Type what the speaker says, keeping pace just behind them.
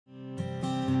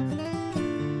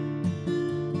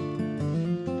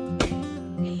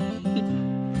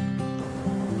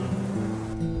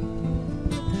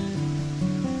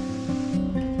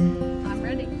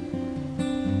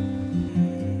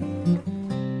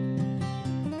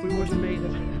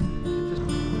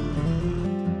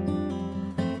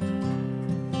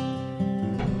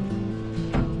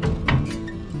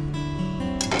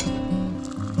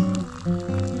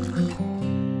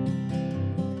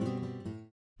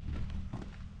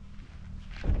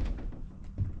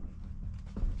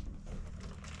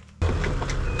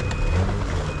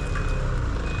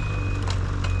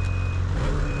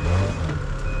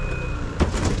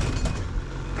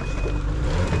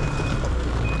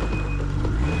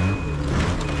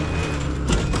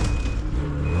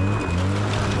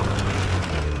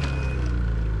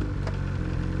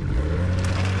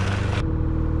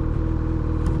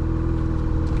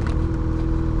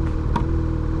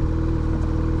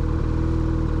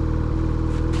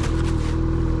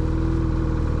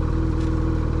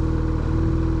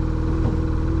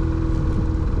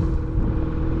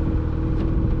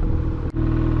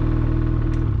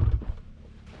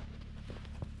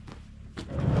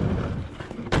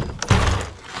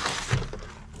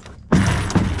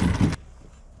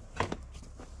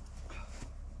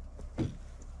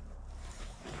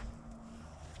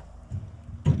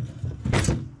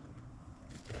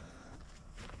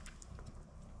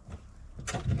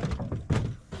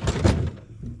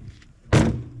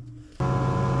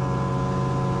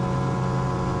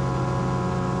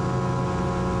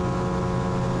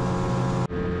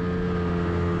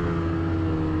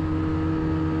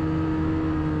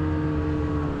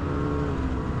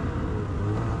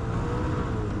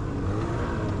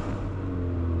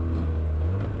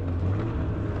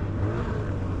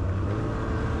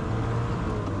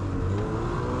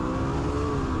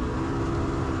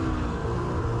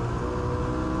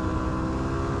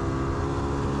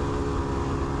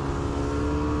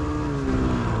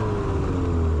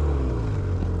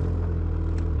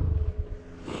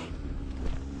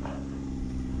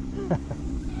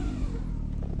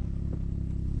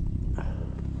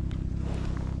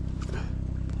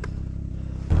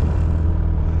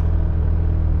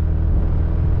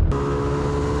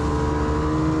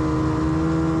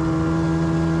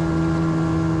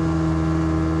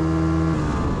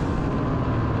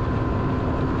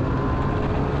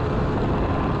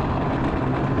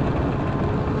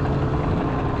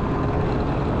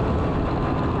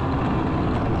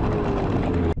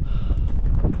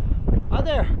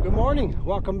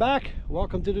welcome back.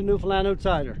 Welcome to the Newfoundland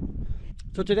Outsider.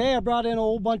 So today I brought in a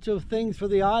whole bunch of things for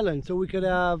the island so we could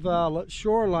have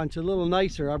shore lunch a little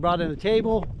nicer. I brought in a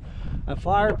table, a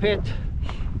fire pit,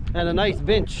 and a nice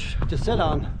bench to sit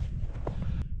on.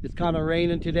 It's kind of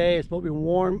raining today. It's supposed to be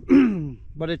warm,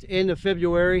 but it's end of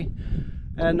February,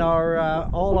 and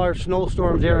all our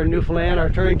snowstorms here in Newfoundland are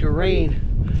turning to rain.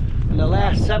 And the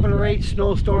last 7 or 8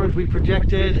 snowstorms we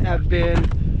projected have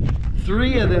been,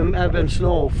 3 of them have been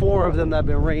snow, 4 of them have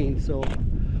been rain. So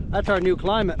that's our new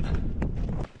climate.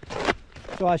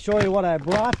 So I'll show you what I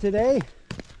brought today.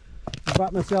 I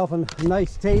brought myself a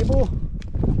nice table,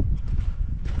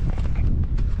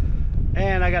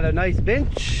 and I got a nice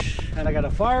bench, and I got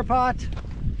a fire pot.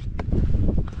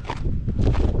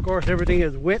 Of course, everything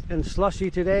is wet and slushy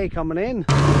today coming in.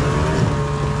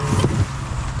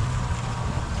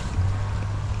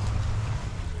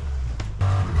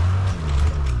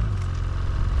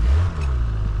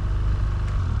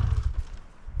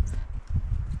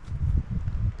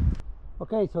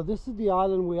 Okay, so this is the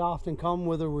island we often come,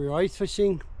 whether we're ice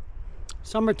fishing,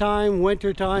 summertime,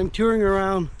 wintertime, touring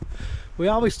around. We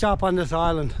always stop on this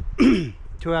island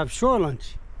to have shore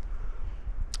lunch.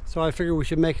 So I figured we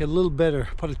should make it a little better.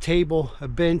 Put a table, a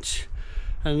bench,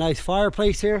 and a nice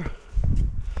fireplace here.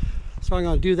 So I'm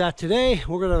going to do that today.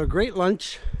 We're going to have a great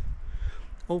lunch.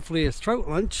 Hopefully it's trout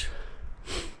lunch.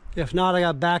 If not, I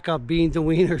got backup beans and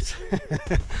wieners.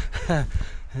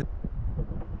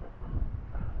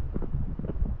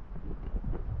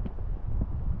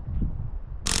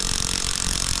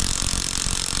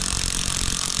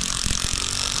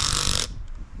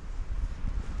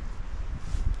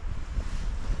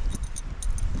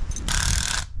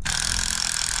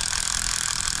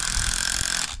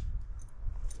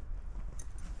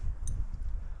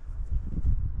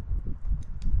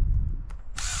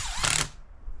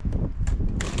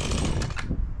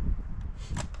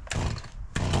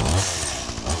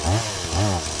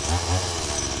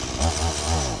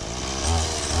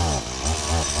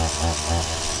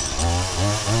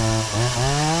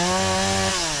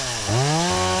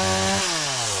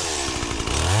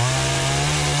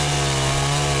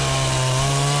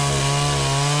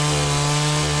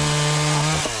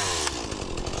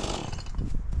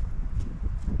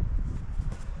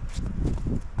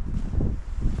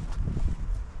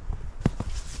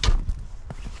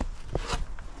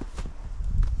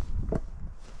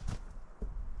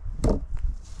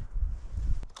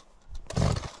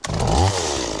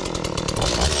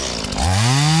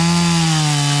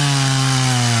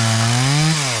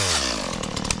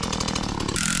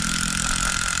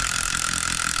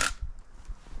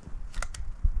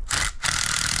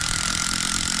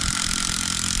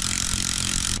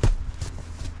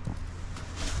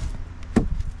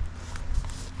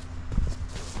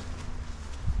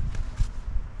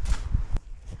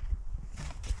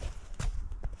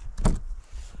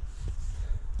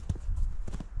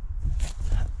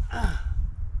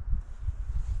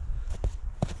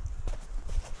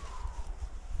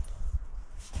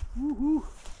 Woohoo!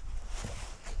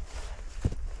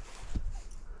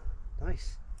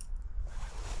 Nice.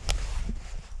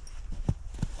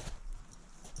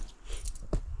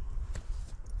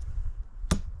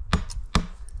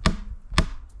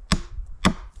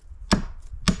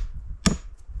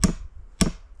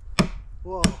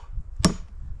 Whoa.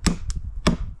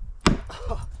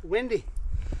 Oh, windy.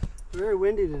 Very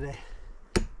windy today.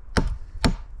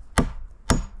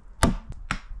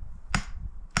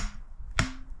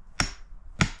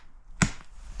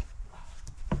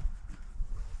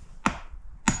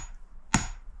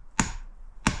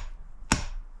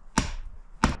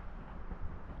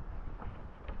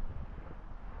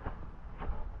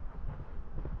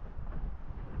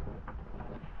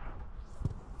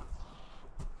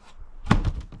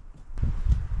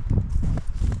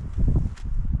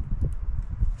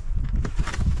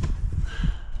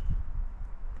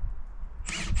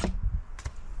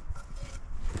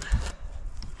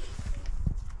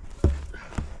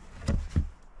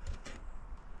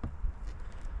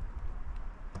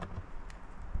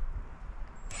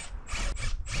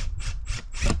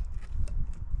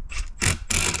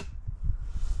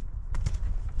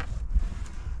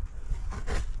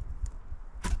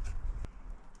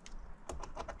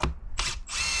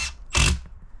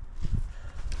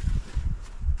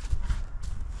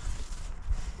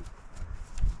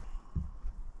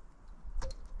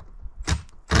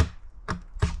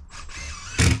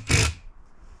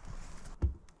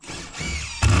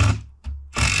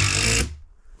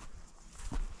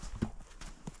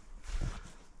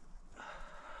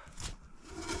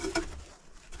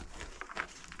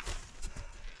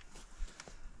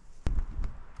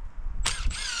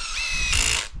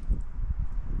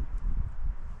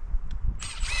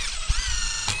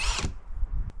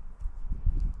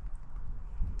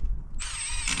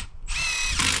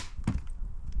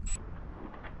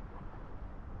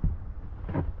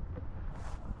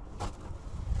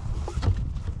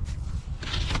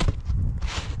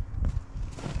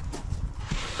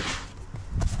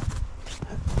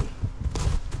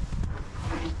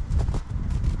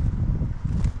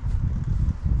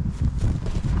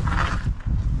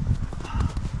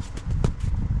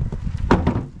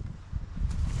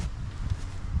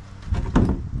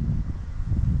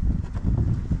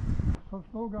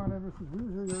 smoke on ever since we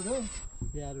was here the other day.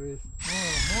 Yeah, there is.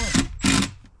 Oh,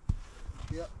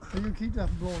 boy. Yep. So you can keep that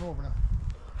from blowing over now.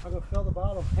 I'm gonna fill the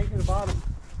bottom, anchor the bottom.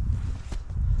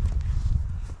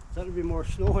 That'll be more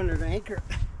snow under the anchor.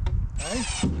 Right?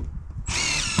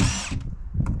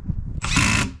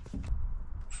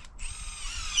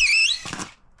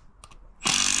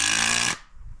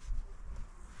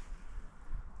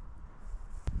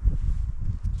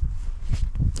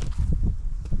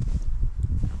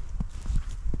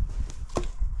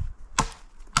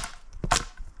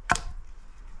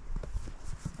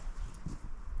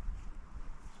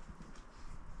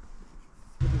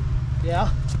 Yeah.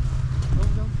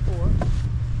 Comes down the store.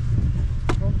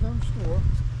 Comes down the store.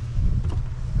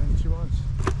 And she wants.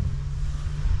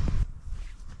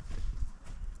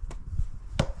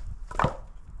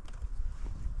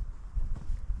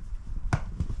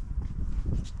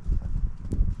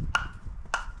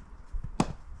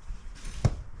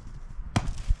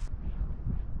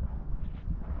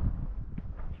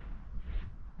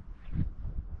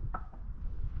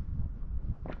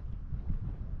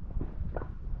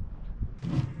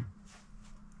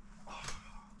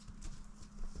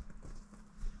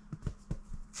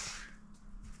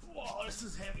 Whoa, this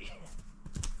is heavy.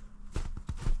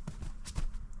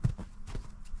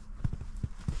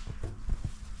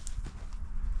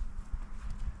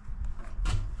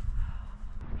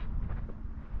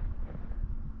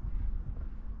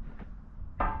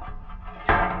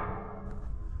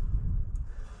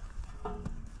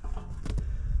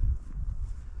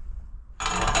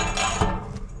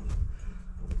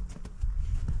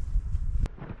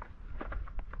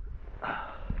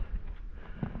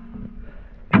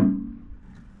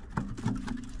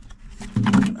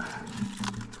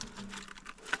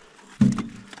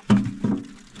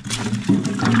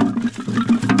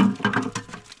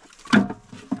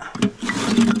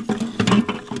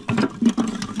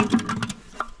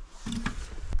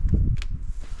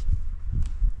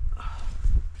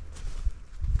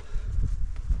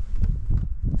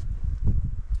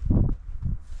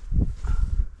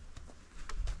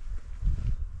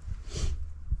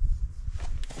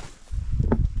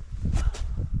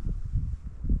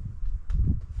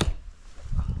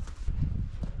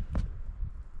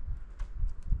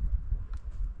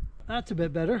 That's a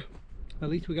bit better. At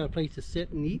least we got a place to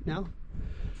sit and eat now.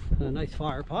 And a nice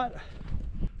fire pot.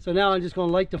 So now I'm just going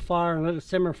to light the fire and let it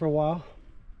simmer for a while.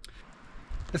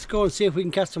 Let's go and see if we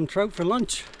can catch some trout for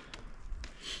lunch.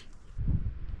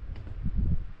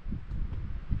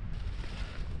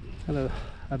 Got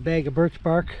a bag of birch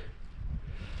bark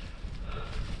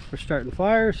for starting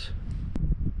fires.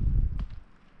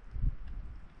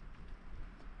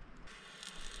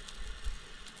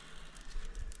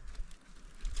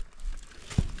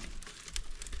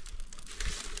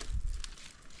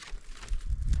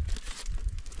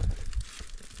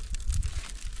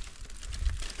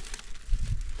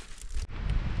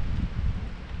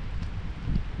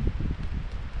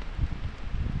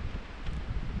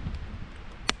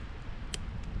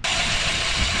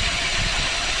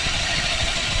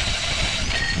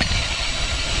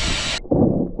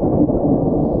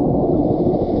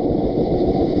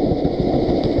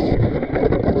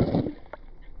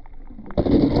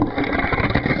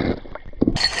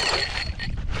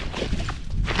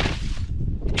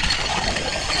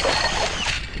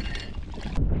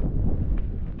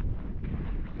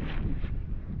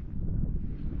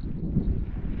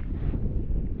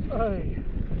 Hey,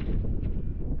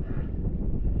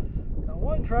 got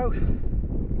one trout.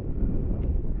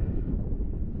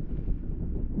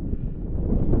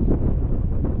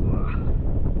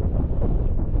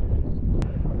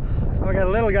 So I got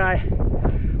a little guy.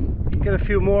 Get a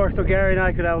few more so Gary and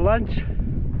I could have lunch.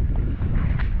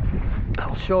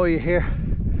 I'll show you here.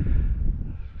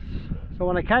 So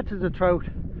when I catch the trout,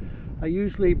 I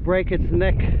usually break its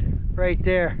neck right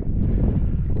there.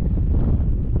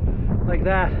 Like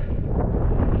that.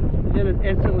 And then it's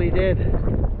instantly dead.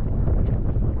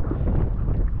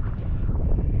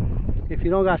 If you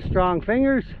don't got strong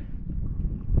fingers,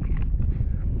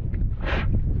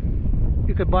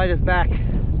 you could bite his back.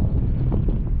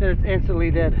 Then it's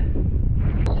instantly dead.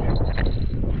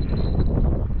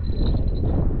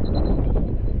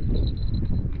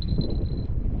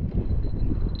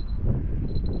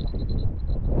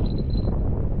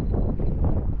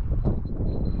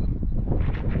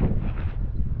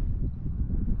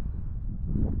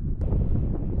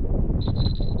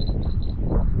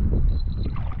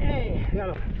 Hey, got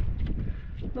a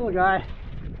little guy.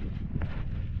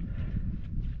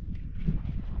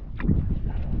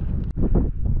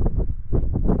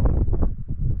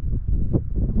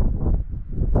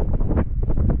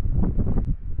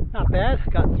 Not bad.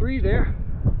 Got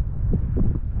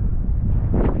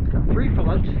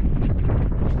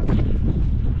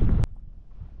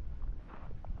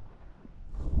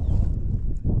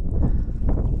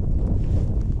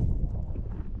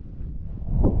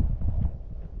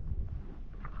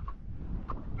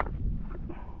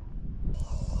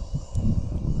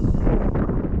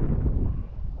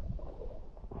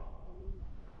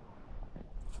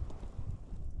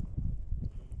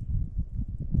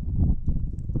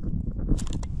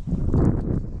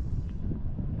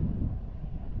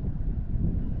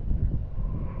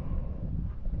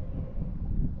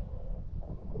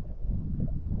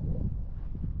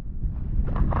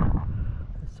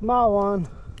Small one.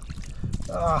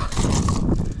 Ah,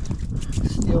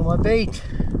 steal my bait.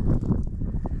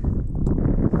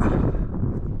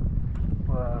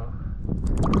 Wow.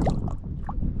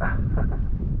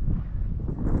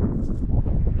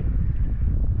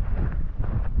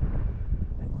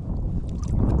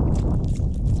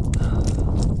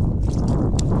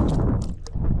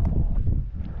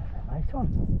 Nice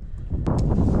one.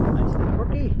 Nice little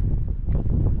brookie.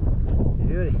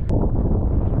 Beauty.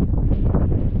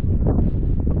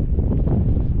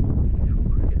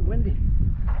 Getting windy.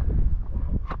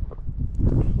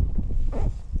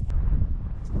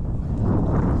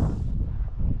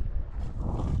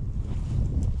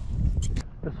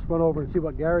 Let's run over and see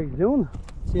what Gary's doing.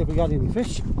 See if we got any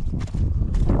fish.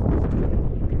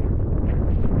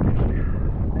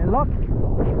 Any luck?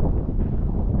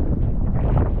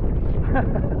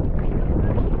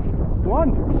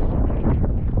 One.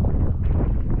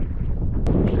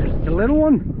 A little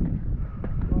one.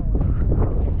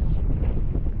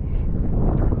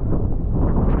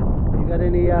 You got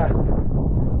any? I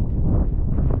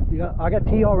got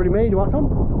tea already made. You want some?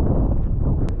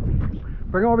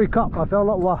 Bring over your cup. I found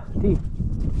out tea.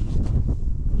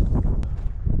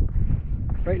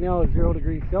 Right now it's 0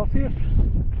 degrees Celsius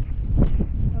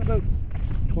and about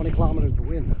 20 kilometers of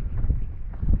wind.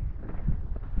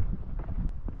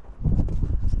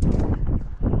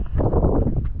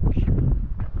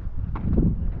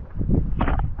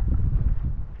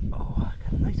 Oh, I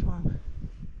got a nice one.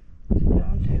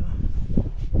 Down to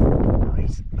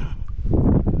nice.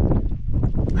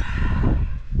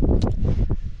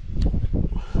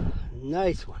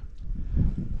 Nice one.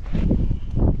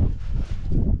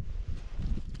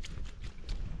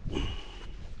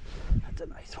 That's a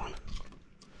nice one.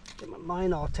 Get my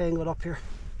line all tangled up here.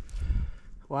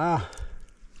 Wow.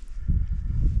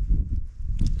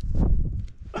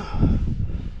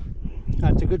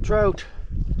 That's a good trout.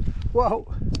 Whoa.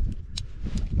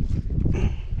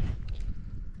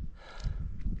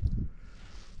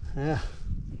 Yeah.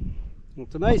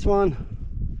 It's a nice one.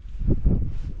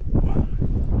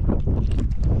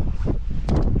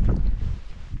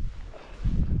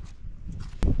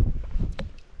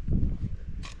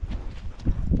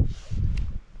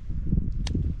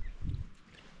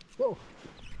 Whoa.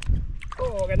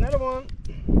 Oh, got another one.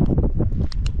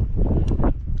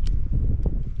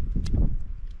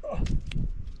 Oh.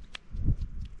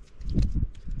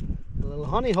 A little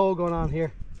honey hole going on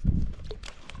here.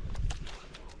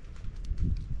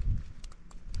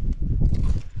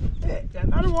 Hey, got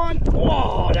another one.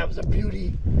 Oh, that was a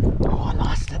beauty. Oh, I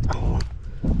lost it. Oh,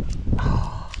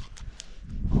 oh,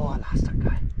 oh, I lost that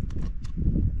guy.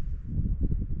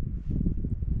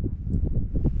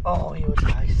 Oh, he was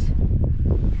nice.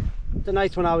 The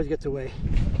nice one always gets away.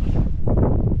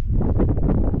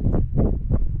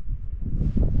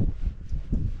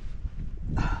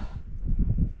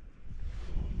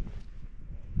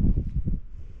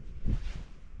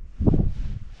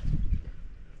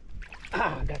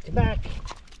 Ah, got you back.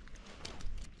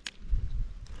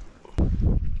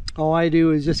 All I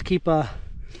do is just keep the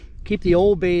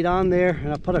old bait on there,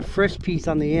 and I put a fresh piece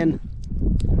on the end,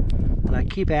 and I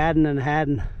keep adding and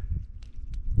adding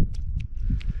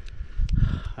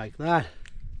like that.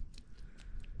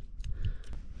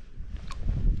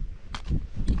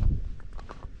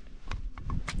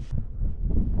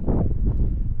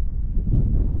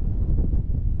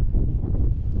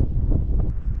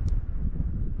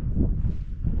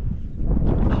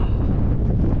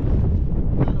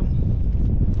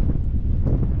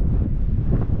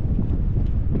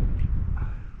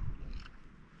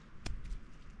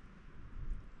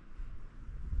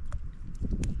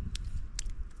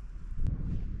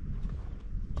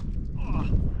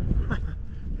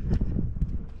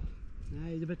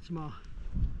 He's a bit small.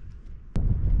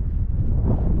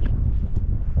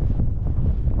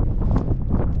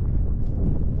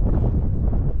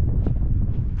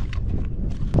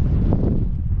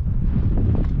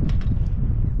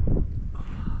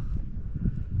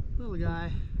 Little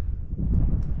guy.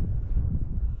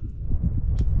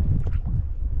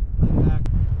 Back.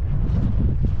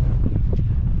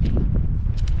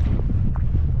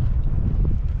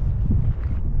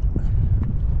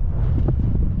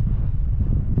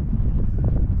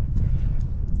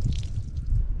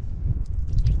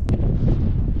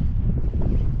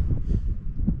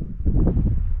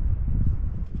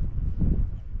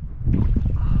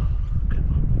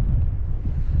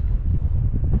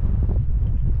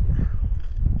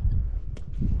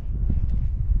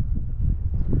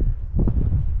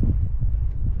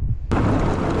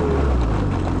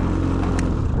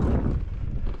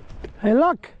 Hey,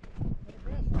 look!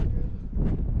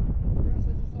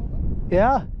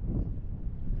 Yeah?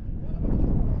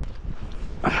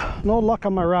 No luck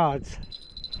on my rods.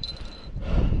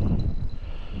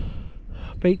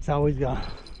 Bait's always gone.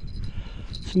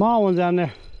 Small ones down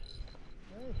there.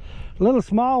 Little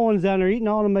small ones down there eating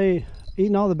all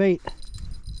the bait.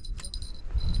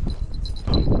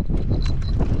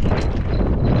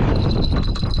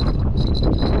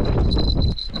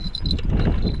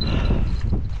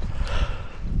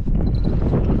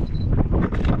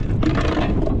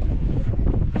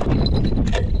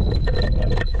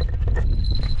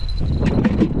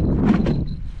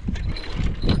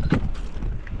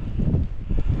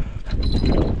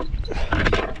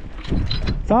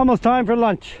 It's almost time for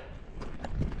lunch.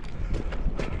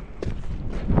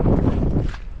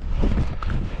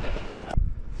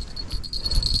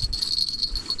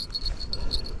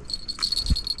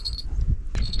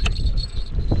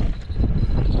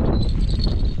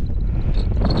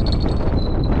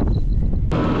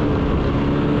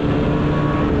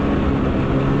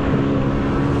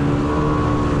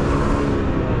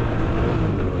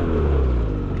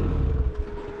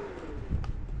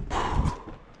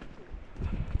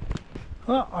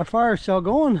 Well, our fire's still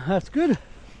going. That's good.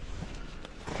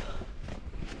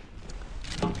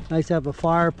 Nice to have a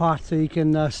fire pot so you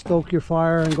can stoke your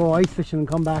fire and go ice fishing and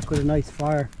come back with a nice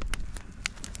fire.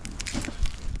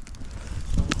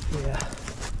 Yeah.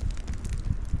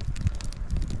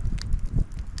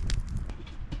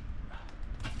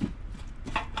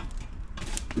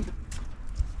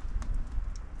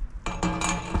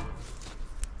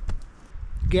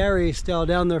 Gary is still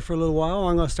down there for a little while.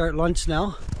 I'm going to start lunch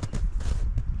now.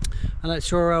 I'm not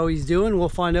sure how he's doing. We'll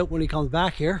find out when he comes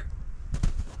back here.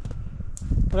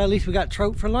 But at least we got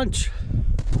trout for lunch.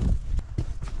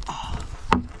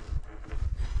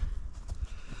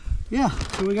 Yeah,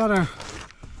 so we got our...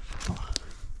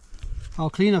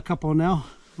 I'll clean a couple now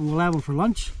and we'll have them for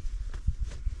lunch.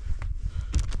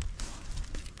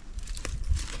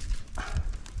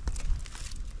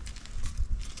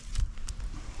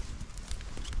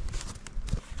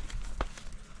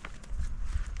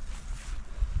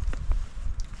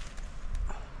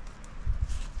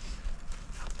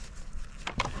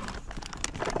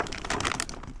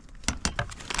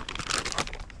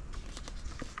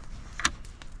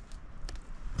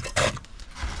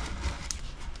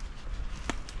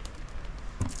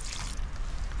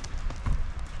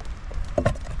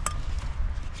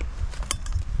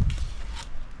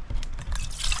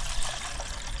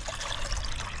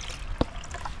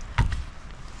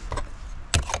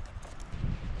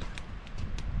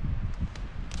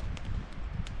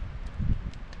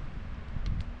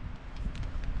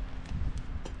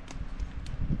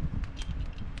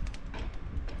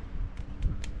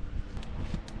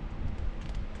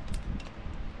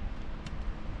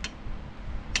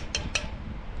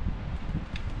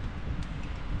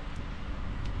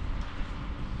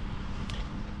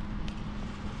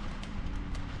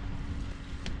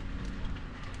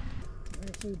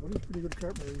 But he's pretty good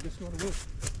carpenter. He just want to work.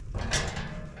 I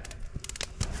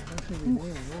think he's nailed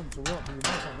him to work, but he must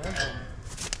have that one.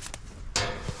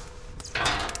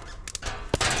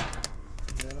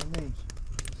 Yeah, that means.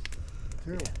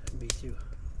 Terrible. Me too.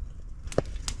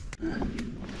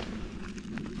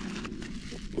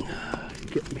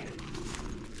 Get me.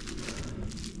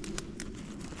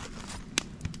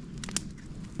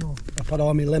 No. I put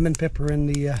all my lemon pepper in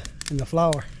the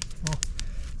flour,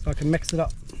 so I can mix it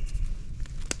up.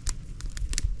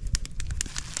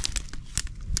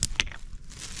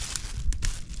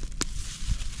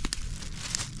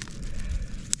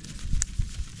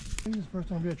 This is the first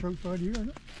time we had trout fried here, isn't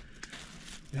it?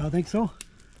 Yeah, I think so.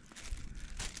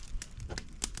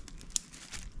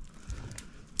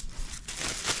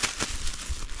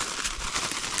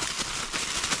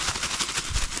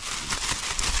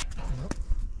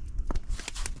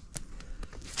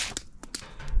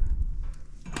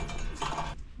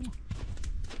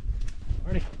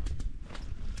 Ready.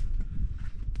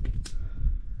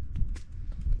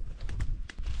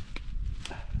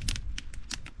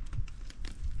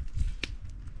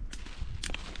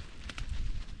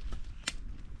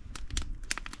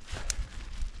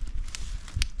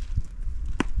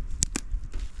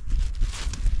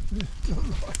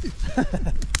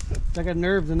 I got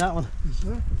nerves in that one. Yes,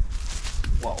 sir.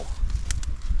 Whoa.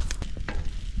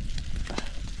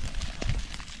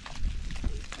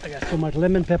 I got so much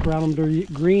lemon pepper on them, they're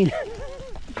green.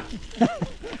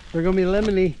 They're gonna be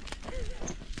lemony.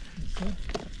 Yes, sir.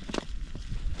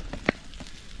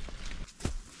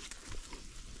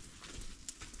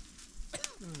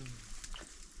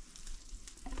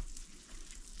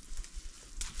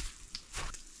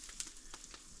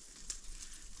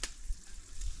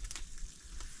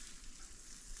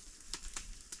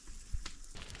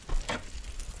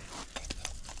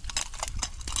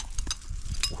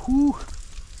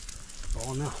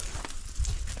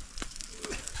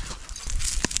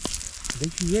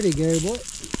 think she's ready, Gary boy.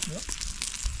 Yep.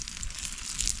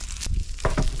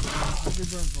 I've been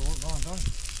burning for a long time.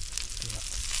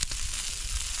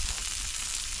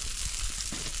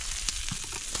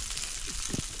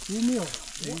 Two meal.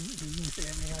 You can say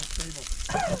everything else stable.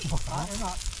 Hot or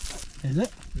not. Is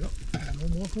it? Yep. No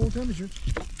more cold temperatures.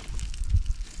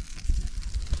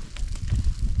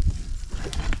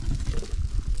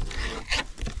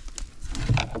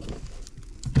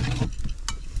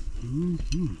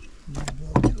 Mm-hmm.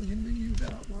 You can use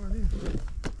that hot water there.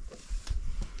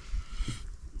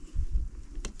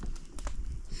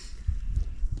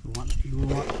 You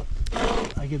want,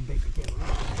 I give big camera.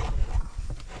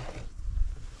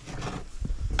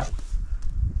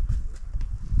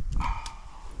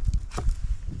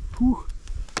 Whew.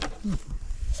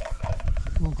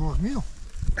 1 course meal.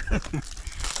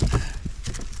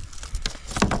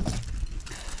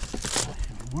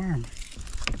 Warm.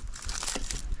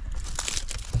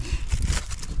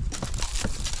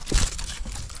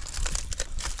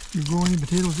 You grow any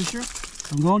potatoes this year?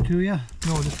 I'm going to, yeah.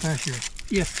 No, this past year.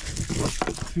 Yeah.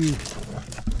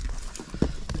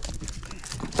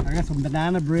 I got some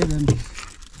banana bread and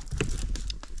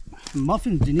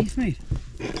muffins Denise made.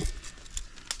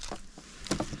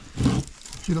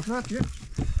 She looking at you?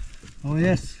 Oh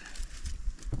yes.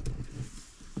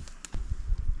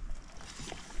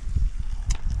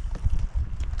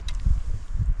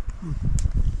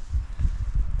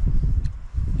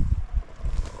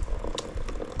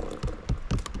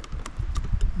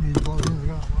 These blowing in, I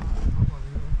got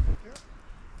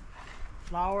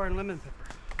Flour and lemon pepper.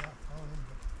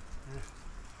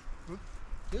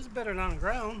 This is better than on the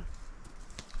ground.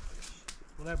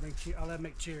 Well, I'll have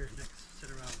make chairs next. Sit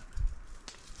around it.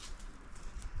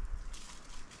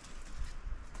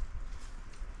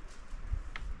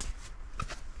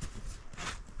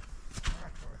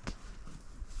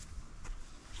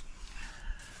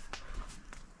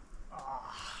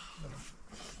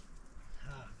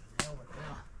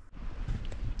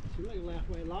 Seems like a laugh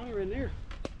way longer in there.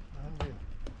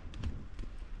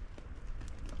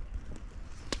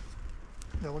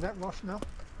 Now, will that rust now?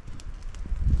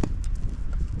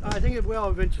 I think it will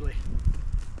eventually.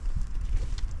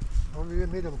 Only you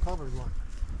made of a covered one.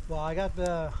 Well, I got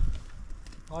the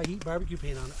heat barbecue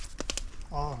paint on it.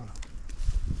 Oh.